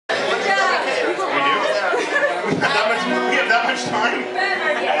lunchtime?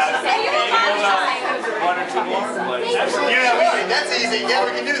 One or two more? Yeah, that's easy. Yeah,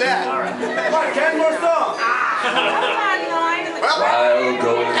 we can do that. All right. 10 more songs. While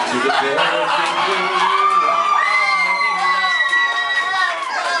going to the bed.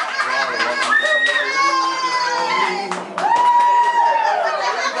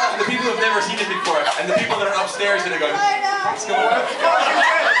 The people who've never seen it before, and the people that are upstairs that are going, what's going on?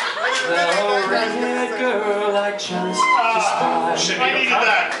 The redhead girl I chanced to spy. I needed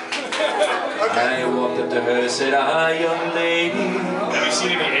that. I walked up to her, said, "Hi, young lady. Have you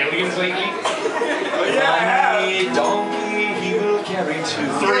seen any aliens lately? Yeah, I have. A donkey he will carry two.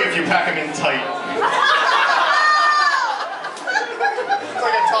 3 if you pack him in tight. It's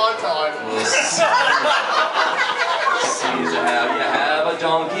like a tauntaun. Sees how you have a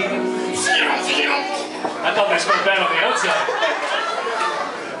donkey. I thought they smelled bad on the outside.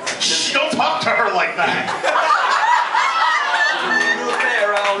 Shh, don't talk to her like that.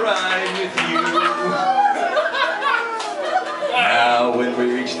 There, I'll ride with you. Now, when we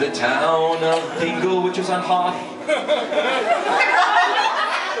reached the town of Dingle, which was on Hoth, Is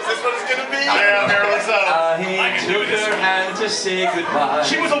this what it's gonna be? Yeah, apparently so. I took her hand to say goodbye.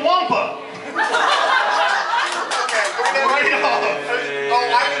 She was a wampa. Okay, right off. Oh,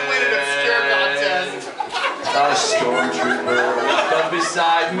 I can win an obscure contest. A stormtrooper walked up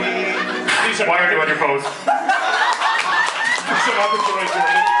beside me. Why are you on your pose? Some other stories you're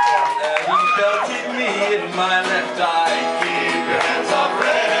looking for. He belted me in my left eye. Keep your hands up,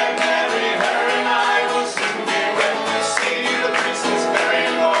 red, marry her, and I will soon be wed to see the princess Mary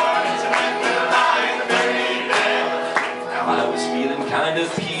Lord. And tonight we'll lie in the merry bed. Now I was feeling kind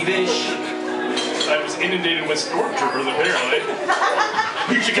of peevish. I was inundated with stormtroopers, apparently.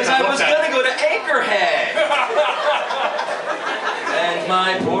 Because I was going to go to Anchorhead. And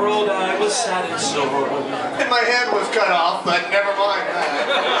my poor old eye was sad and sore. And my hand was cut off, but never mind that.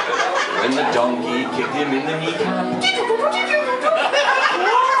 When the donkey kicked him in the kneecap.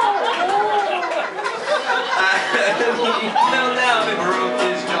 And he fell down and broke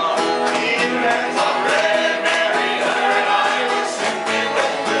his jaw. Keep your hands up, red, marry her, and I will soon be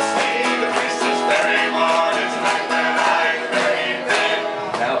wed to see the princess Mary Lord. And tonight we're lying in bed.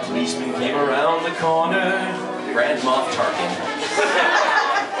 Now a policeman came around the corner, Grand Moff Tarkin.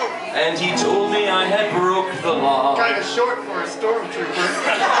 And he told me I had broke the law. Kind of short for a stormtrooper.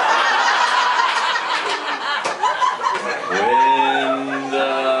 When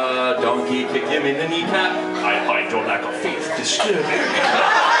the donkey kicked him in the kneecap, I find your lack of faith disturbing.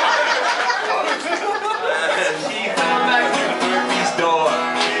 and he fell back to Murphy's door.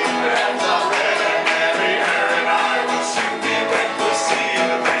 Hands up, red, marry her, and I will soon be wed to see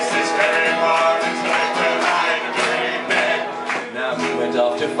the princess Mary Lord. And tonight we're lying in the bed. Now he went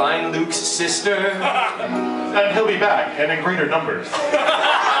off to find Luke's sister. And he'll be back, and in greater numbers.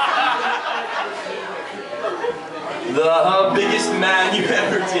 The biggest man you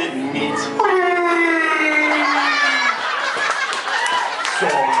ever did meet.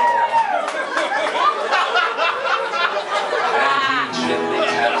 And he gently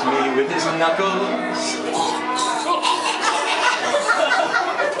tapped me with his knuckles.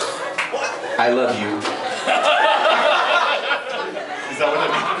 I love you. Is that what it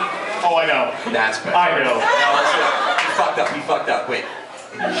means? Oh, I know. That's better. I know. No, that's it. You fucked up. Wait.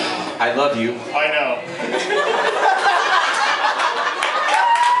 I love you. I know.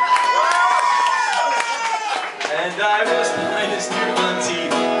 And I was minus 2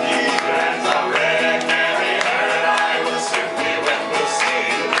 teeth. Keep your hands up, red, marry her, and I will soon be wed. We'll see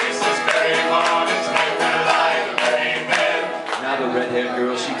the princess Mary Lord, and tonight we're lying in the merry bed. Now the red-haired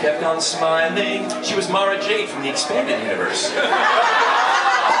girl, she kept on smiling. She was Mara Jade from the Expanded Universe.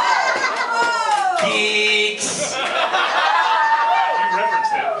 Geeks! You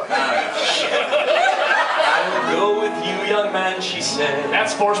referenced it. I will go with you, young man, she said.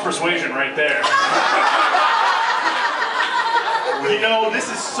 That's force persuasion right there. You know, this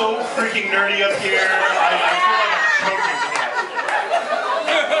is so freaking nerdy up here. I feel like I'm choking to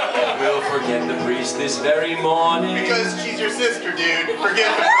death. We'll forget the priest this very morning. Because she's your sister, dude.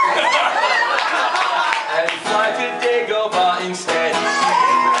 Forget the And fly to Dagobah instead.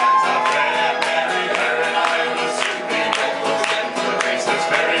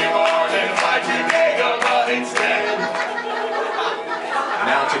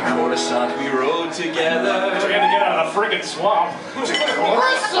 Now to Coruscant we rode together. We had to get out of the friggin' swamp.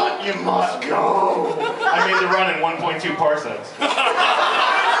 Coruscant, you must go. I made the run in 1.2 parsecs.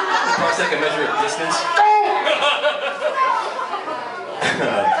 Parsec a measure of distance.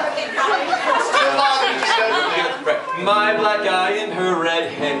 My black eye and her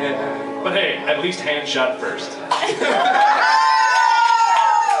red hair. But hey, at least hand shot first.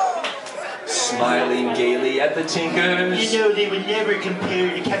 Smiling gaily at the tinkers. You know, they would never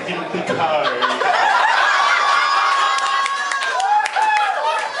compare to Captain Picard.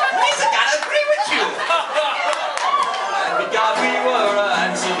 Lisa, gotta agree with you. And we God, we were a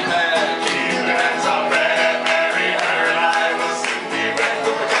handsome pair. Keep your hands on red, Mary, her and I will soon be wed.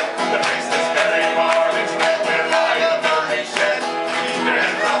 Don't forget the priestess Mary Morgan's red will lie in the village shed. Keep your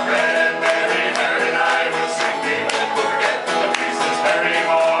hands on red, Mary, her and I will soon be wed. Don't forget the priestess Mary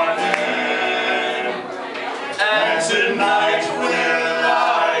Morgan. And tonight we'll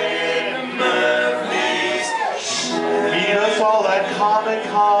lie in Murphy's shed. Meet us all at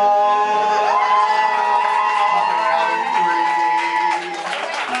Comic-Con.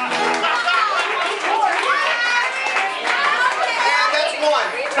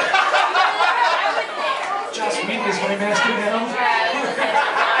 Just meeting is my master now.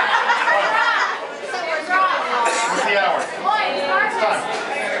 What's the hour? It's time.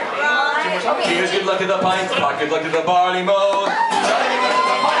 Here's good luck to the pint pot, good luck to the barley mow. Jolly good luck to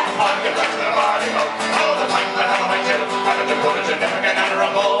the pint pot, good luck to the barley mow. Oh, the pint pot, have a pint chill, have a good quarter, never get under a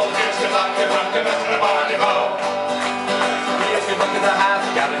bowl. Here's good luck to the barley mow. Here's good luck to the half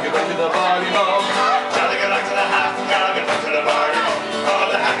gallon, good luck to the barley mow. Jolly good luck to the half gallon, good luck to the barley mow. Oh,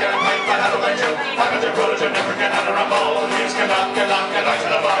 the half gallon pint pot, have a pint chill, have a good quarter, never get under a bowl. Here's good luck to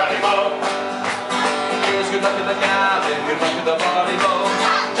the barley mow. Here's good luck to the gallon, good luck to the barley mow.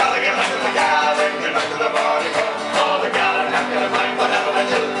 Jolly good luck to the gallon, good luck to the barley mow. Oh, the gallon, half gallon pint pot, have a pint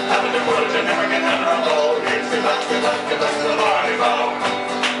chill, have a good quarter, never get under a bowl. Here's good luck to the barley mow.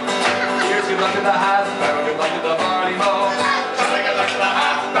 Here's good luck to the half barrel, good luck to the barley mow. Jolly good luck to the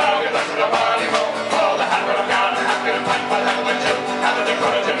half barrel, good luck to the barley mow. Oh, the half barrel gallon, half gallon pint pot, have a pint chill, have a good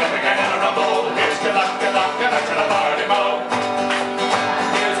quarter, never get under a bowl. Here's good luck to the barley mow.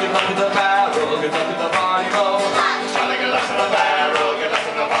 Here's good luck to the barrel, good luck to the barley mow. Jolly good luck to the barrel, good luck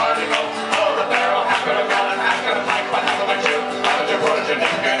to the barley mow. Oh, the barrel, half gallon pint pot, have a pint chill, have a good quarter,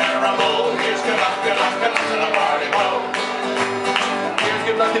 never get under a bowl. Here's good luck to the barley mow. Here's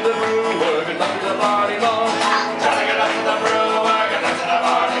good luck to the brewer, good luck to the barley mow. Jolly good luck to the brewer, good luck to the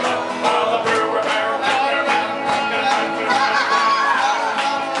barley mow. Oh, the brewer barrel,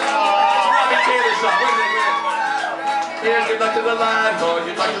 Robbie Taylor song, wasn't it? Here's good luck to the landlord,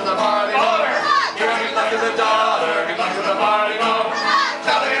 good luck to the barley mow. Here's good luck to the daughter, good luck to the barley mow.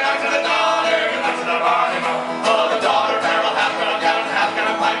 Jolly good luck to the daughter, good luck to the barley mow. Oh, the daughter barrel, half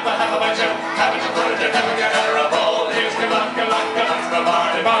gallon pint, but have a bunch of, have a quarter, never get under a bowl. Here's good luck to the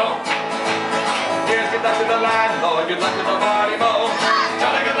barley mow. Here's good luck to the landlord, good luck to the barley mow.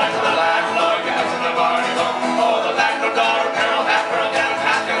 Jolly good luck to the landlord, good luck to the barley mow. Oh, the landlord daughter barrel, half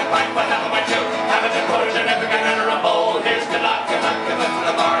gallon pint, but have a bunch of, have a quarter, never get under a bowl. Here's good luck to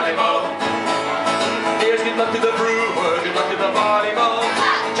the barley mow. Here's good luck to the brewer, good luck to the barley mow.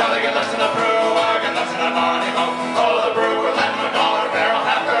 Jolly good luck to the brewer, good luck to the barley mow. Oh, the brewer, landlord daughter barrel,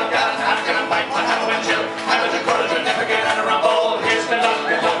 half gallon pint, but have a bunch of, have a quarter, never get under a bowl. Here's good luck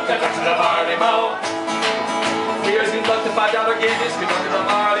to the barley mow. Here's good luck to $5 Guinness, good luck to the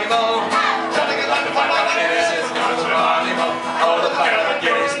barley mow. Jolly good luck to $5 Guinness, good luck to the barley mow. Oh, the $5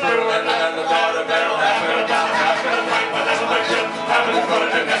 Guinness brewer, and the daughter barrel, half gallon pint, but have a bunch of, have a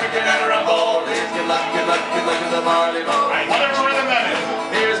quarter, never get under a bowl. Here's good luck to the barley mow. Whatever rhythm that is.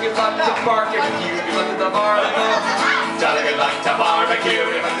 Here's good luck to barbecue, good luck to the barley mow. Jolly good luck to barbecue,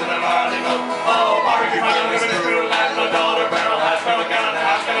 good luck to the barley mow. Oh, barbecue, Guinness brewer, and the daughter barrel, half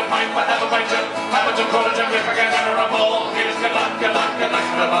gallon pint, but have a bunch of, quarter, never get under a bowl. Here's good luck to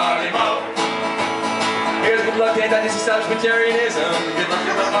the barley mow. Here's good luck to anti-establishmentarianism, good luck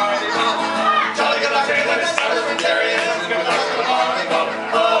to the barley mow. Jolly good luck to anti-establishmentarianism, good luck to the barley mow.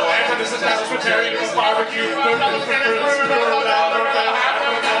 Oh, anti-establishmentarianism, barbecue, good luck to the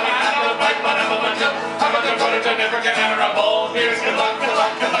never get under a bowl. Here's good luck to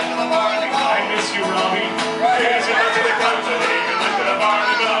the barley mow. I miss you, Robbie. Here's good luck to the company, good luck to the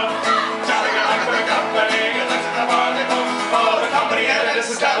barley mow. Jolly good luck to the company, good luck to the barley mow. Oh, the company and this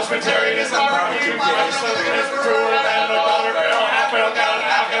establishmentarianism, barbecue, Guinness brewer, and the daughter barrel, half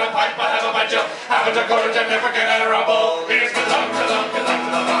gallon pint, but have a bunch of, have a quarter, never get under a bowl. Here's